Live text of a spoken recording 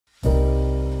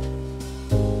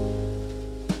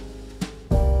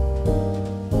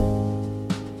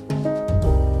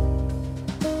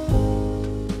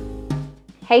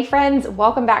Hey friends,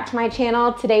 welcome back to my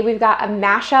channel. Today we've got a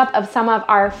mashup of some of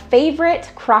our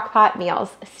favorite crock-pot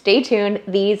meals. Stay tuned,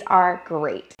 these are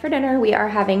great. For dinner, we are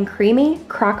having creamy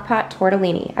crock-pot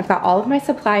tortellini. I've got all of my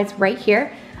supplies right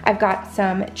here. I've got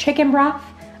some chicken broth.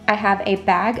 I have a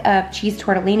bag of cheese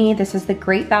tortellini. This is the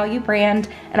Great Value brand,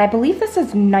 and I believe this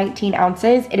is 19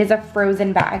 ounces. It is a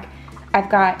frozen bag. I've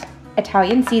got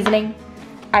Italian seasoning.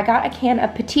 I got a can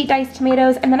of petite diced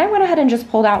tomatoes, and then I went ahead and just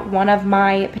pulled out one of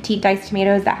my petite diced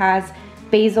tomatoes that has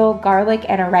basil, garlic,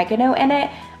 and oregano in it.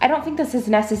 I don't think this is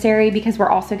necessary because we're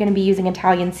also gonna be using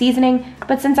Italian seasoning,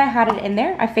 but since I had it in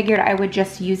there, I figured I would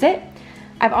just use it.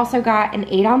 I've also got an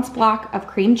 8-ounce block of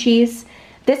cream cheese.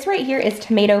 This right here is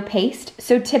tomato paste.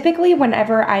 So typically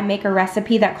whenever I make a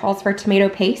recipe that calls for tomato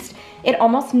paste, it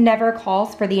almost never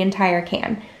calls for the entire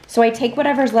can. So I take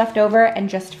whatever's left over and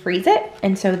just freeze it.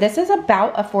 And so this is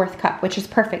about a 1/4 cup, which is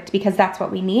perfect because that's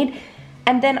what we need.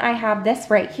 And then I have this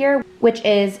right here, which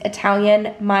is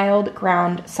Italian mild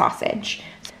ground sausage.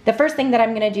 The first thing that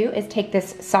I'm gonna do is take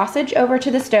this sausage over to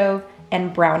the stove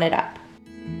and brown it up.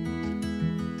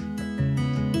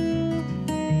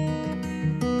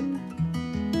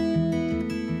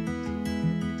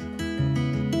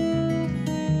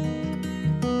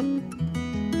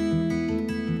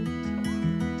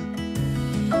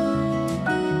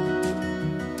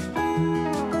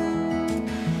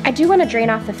 I do want to drain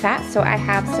off the fat, so I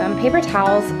have some paper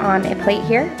towels on a plate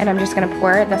here, and I'm just going to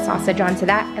pour the sausage onto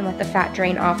that and let the fat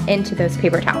drain off into those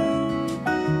paper towels.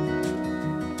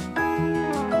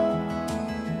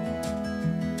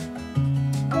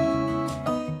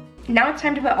 Now it's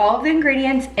time to put all of the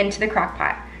ingredients into the crock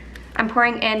pot. I'm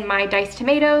pouring in my diced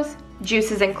tomatoes,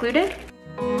 juices included,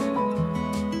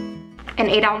 an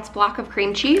 8-ounce block of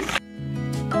cream cheese,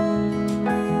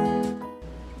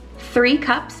 3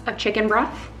 cups of chicken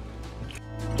broth,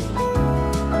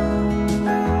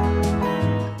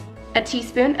 a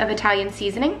teaspoon of Italian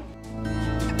seasoning,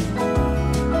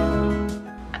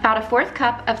 about a 1/4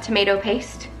 cup of tomato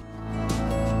paste,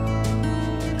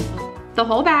 the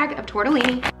whole bag of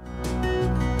tortellini,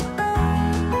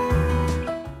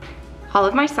 all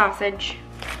of my sausage,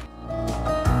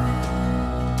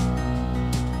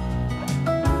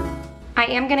 I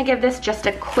am gonna give this just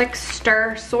a quick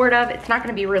stir, sort of. It's not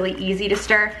gonna be really easy to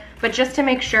stir, but just to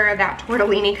make sure that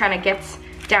tortellini kind of gets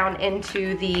down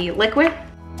into the liquid.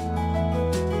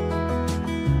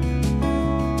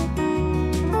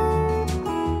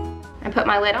 I put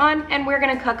my lid on, and we're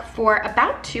gonna cook for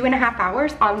about 2.5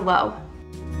 hours on low.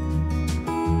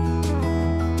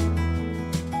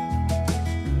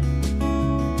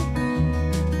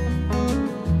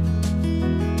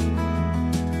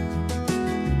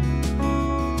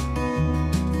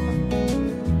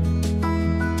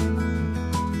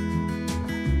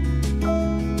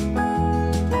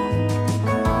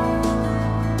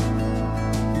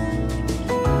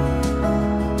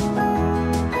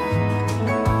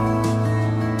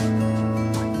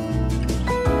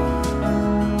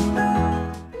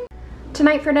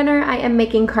 Tonight for dinner, I am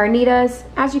making carnitas.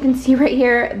 As you can see right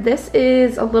here, this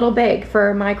is a little big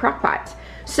for my crock pot.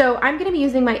 So I'm gonna be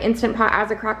using my Instant Pot as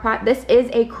a crock pot. This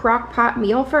is a crock pot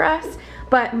meal for us,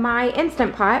 but my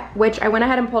Instant Pot, which I went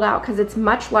ahead and pulled out because it's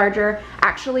much larger,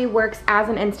 actually works as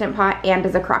an Instant Pot and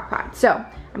as a crock pot. So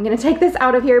I'm gonna take this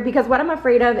out of here because what I'm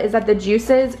afraid of is that the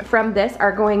juices from this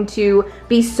are going to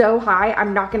be so high,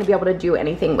 I'm not gonna be able to do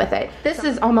anything with it. This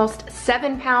is almost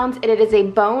 7 pounds, and it is a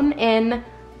bone-in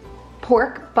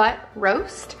pork butt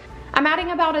roast. I'm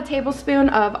adding about a tablespoon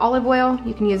of olive oil.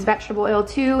 You can use vegetable oil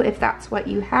too if that's what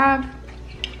you have.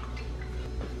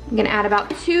 I'm gonna add about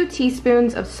 2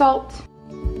 teaspoons of salt.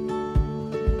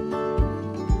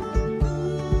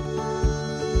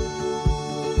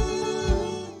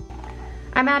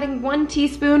 I'm adding 1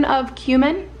 teaspoon of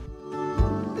cumin.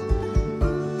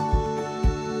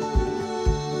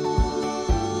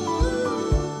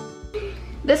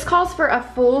 This calls for a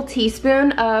full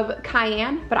teaspoon of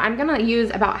cayenne, but I'm gonna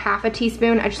use about 1/2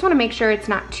 teaspoon. I just wanna make sure it's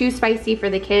not too spicy for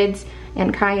the kids,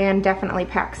 and cayenne definitely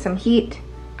packs some heat.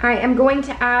 I am going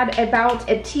to add about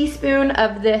a teaspoon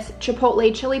of this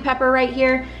chipotle chili pepper right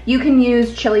here. You can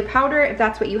use chili powder if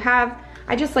that's what you have.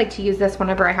 I just like to use this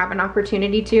whenever I have an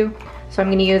opportunity to. So I'm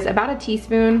gonna use about a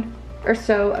teaspoon or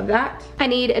so of that. I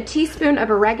need a teaspoon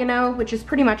of oregano, which is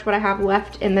pretty much what I have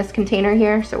left in this container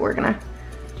here. So we're gonna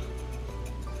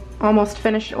almost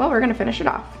finish it. Well, we're gonna finish it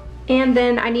off. And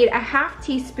then I need a 1/2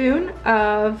 teaspoon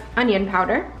of onion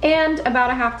powder and about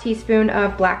a 1/2 teaspoon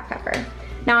of black pepper.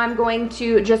 Now I'm going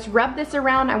to just rub this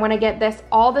around. I wanna get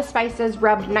all the spices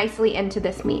rubbed nicely into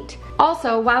this meat.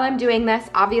 Also, while I'm doing this,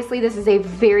 obviously this is a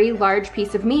very large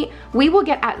piece of meat. We will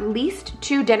get at least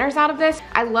 2 dinners out of this.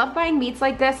 I love buying meats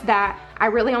like this that I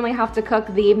really only have to cook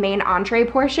the main entree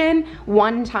portion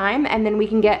one time, and then we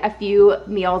can get a few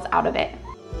meals out of it.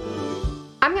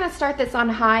 I'm gonna start this on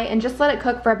high and just let it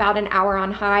cook for about an hour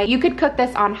on high. You could cook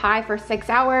this on high for 6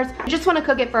 hours. I just wanna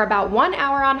cook it for about 1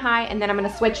 hour on high, and then I'm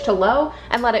gonna switch to low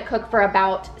and let it cook for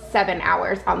about 7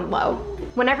 hours on low.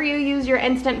 Whenever you use your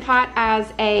Instant Pot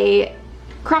as a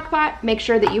crock pot, make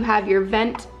sure that you have your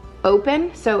vent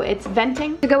open so it's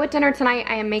venting. To go with dinner tonight,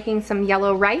 I am making some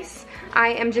yellow rice. I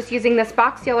am just using this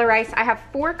boxed yellow rice. I have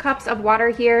 4 cups of water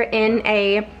here in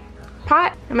a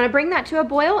pot. I'm gonna bring that to a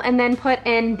boil and then put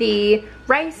in the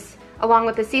rice along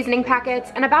with the seasoning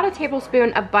packets and about a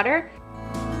tablespoon of butter.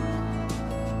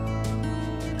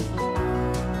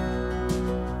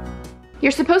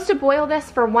 You're supposed to boil this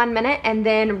for 1 minute and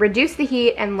then reduce the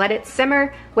heat and let it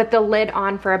simmer with the lid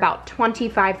on for about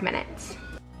 25 minutes.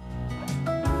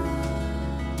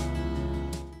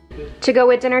 To go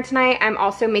with dinner tonight, I'm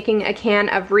also making a can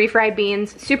of refried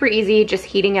beans. Super easy, just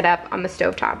heating it up on the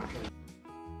stovetop.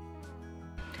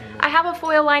 I have a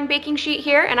foil lined baking sheet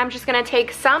here, and I'm just gonna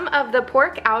take some of the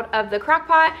pork out of the crock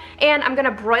pot and I'm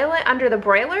gonna broil it under the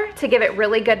broiler to give it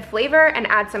really good flavor and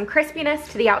add some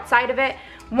crispiness to the outside of it.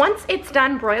 Once it's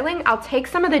done broiling, I'll take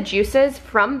some of the juices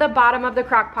from the bottom of the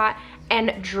crock pot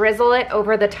and drizzle it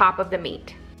over the top of the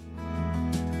meat.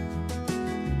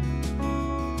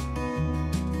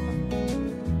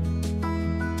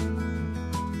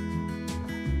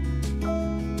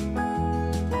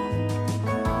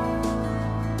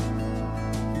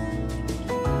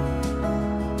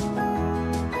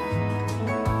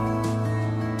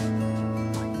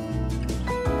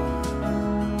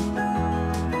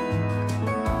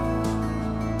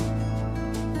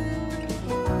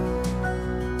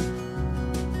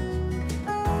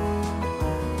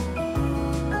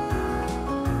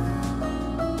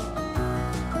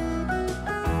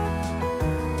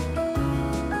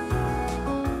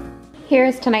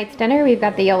 Here's tonight's dinner. We've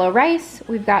got the yellow rice,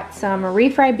 we've got some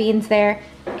refried beans there,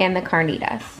 and the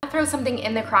carnitas. I'll throw something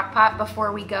in the crock pot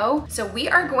before we go. So we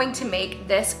are going to make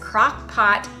this crock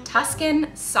pot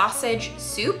Tuscan sausage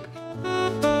soup.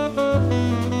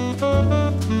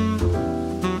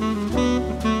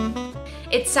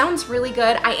 It sounds really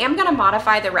good. I am gonna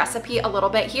modify the recipe a little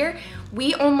bit here.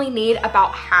 We only need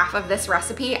about half of this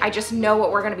recipe. I just know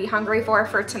what we're gonna be hungry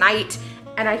for tonight,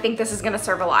 and I think this is gonna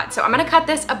serve a lot. So I'm gonna cut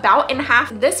this about in half.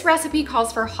 This recipe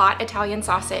calls for hot Italian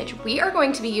sausage. We are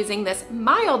going to be using this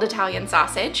mild Italian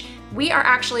sausage. We are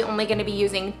actually only gonna be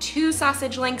using 2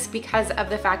 sausage links because of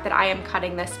the fact that I am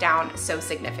cutting this down so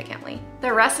significantly.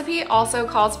 The recipe also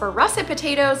calls for russet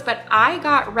potatoes, but I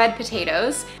got red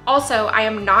potatoes. Also, I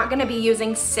am not gonna be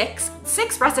using six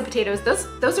russet potatoes.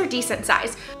 Those are decent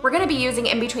size. We're gonna be using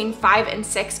in between 5 and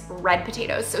 6 red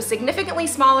potatoes, so significantly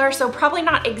smaller, so probably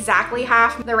not exactly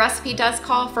half. The recipe does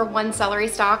call for 1 celery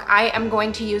stalk. I am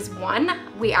going to use 1.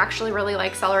 We actually really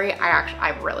like celery.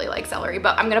 I really like celery,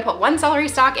 but I'm gonna put 1 celery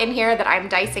stalk in here that I'm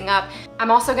dicing up.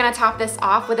 I'm also gonna top this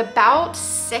off with about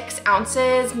 6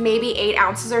 ounces, maybe 8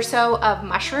 ounces or so of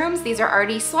mushrooms. These are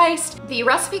already sliced. The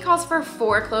recipe calls for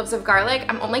 4 cloves of garlic.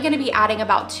 I'm only gonna be adding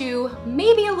about 2,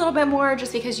 maybe a little bit more,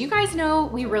 just because you guys know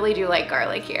we really do like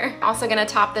garlic here. Also gonna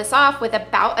top this off with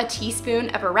about a teaspoon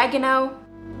of oregano.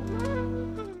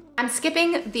 I'm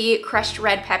skipping the crushed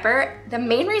red pepper. The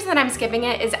main reason I'm skipping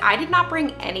it is I did not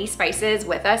bring any spices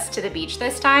with us to the beach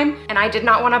this time, and I did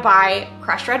not want to buy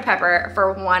crushed red pepper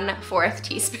for 1/4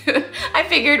 teaspoon. I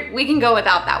figured we can go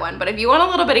without that one, but if you want a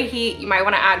little bit of heat, you might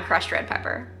want to add crushed red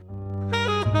pepper.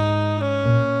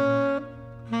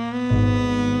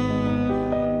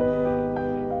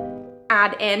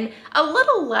 Add in a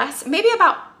little less, maybe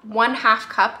about 1/2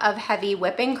 cup of heavy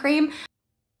whipping cream.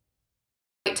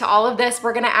 To all of this,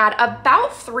 we're gonna add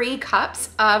about 3 cups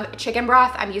of chicken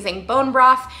broth. I'm using bone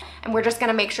broth, and we're just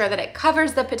gonna make sure that it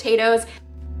covers the potatoes.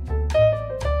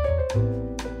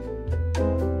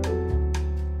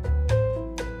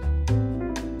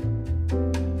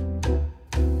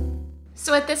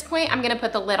 So at this point, I'm gonna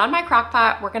put the lid on my crock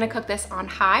pot. We're gonna cook this on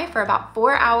high for about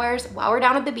 4 hours while we're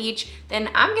down at the beach. Then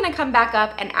I'm gonna come back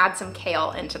up and add some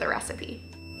kale into the recipe.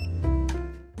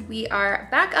 We are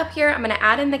back up here. I'm gonna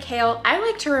add in the kale. I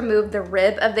like to remove the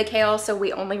rib of the kale so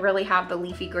we only really have the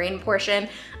leafy green portion.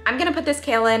 I'm gonna put this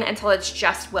kale in until it's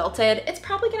just wilted. It's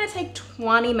probably gonna take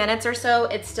 20 minutes or so.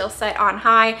 It's still set on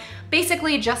high,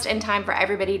 basically just in time for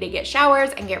everybody to get showers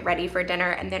and get ready for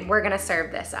dinner, and then we're gonna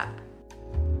serve this up.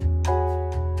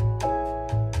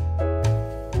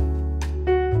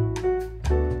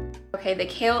 Okay, the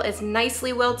kale is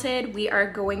nicely wilted. We are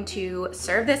going to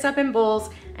serve this up in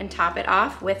bowls and top it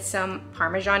off with some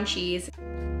Parmesan cheese.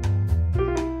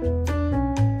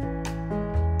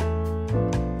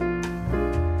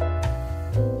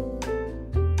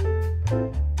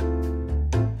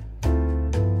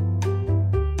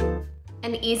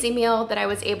 An easy meal that I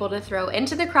was able to throw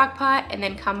into the crock pot and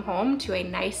then come home to a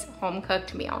nice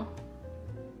home-cooked meal.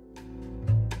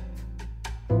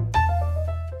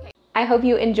 I hope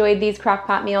you enjoyed these crock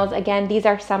pot meals. Again, these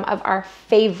are some of our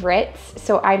favorites,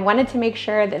 so I wanted to make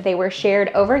sure that they were shared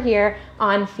over here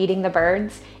on Feeding the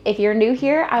Birds. If you're new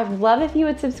here, I'd love if you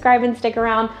would subscribe and stick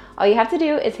around. All you have to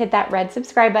do is hit that red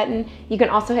subscribe button. You can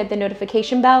also hit the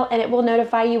notification bell and it will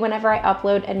notify you whenever I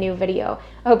upload a new video.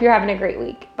 I hope you're having a great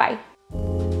week. Bye.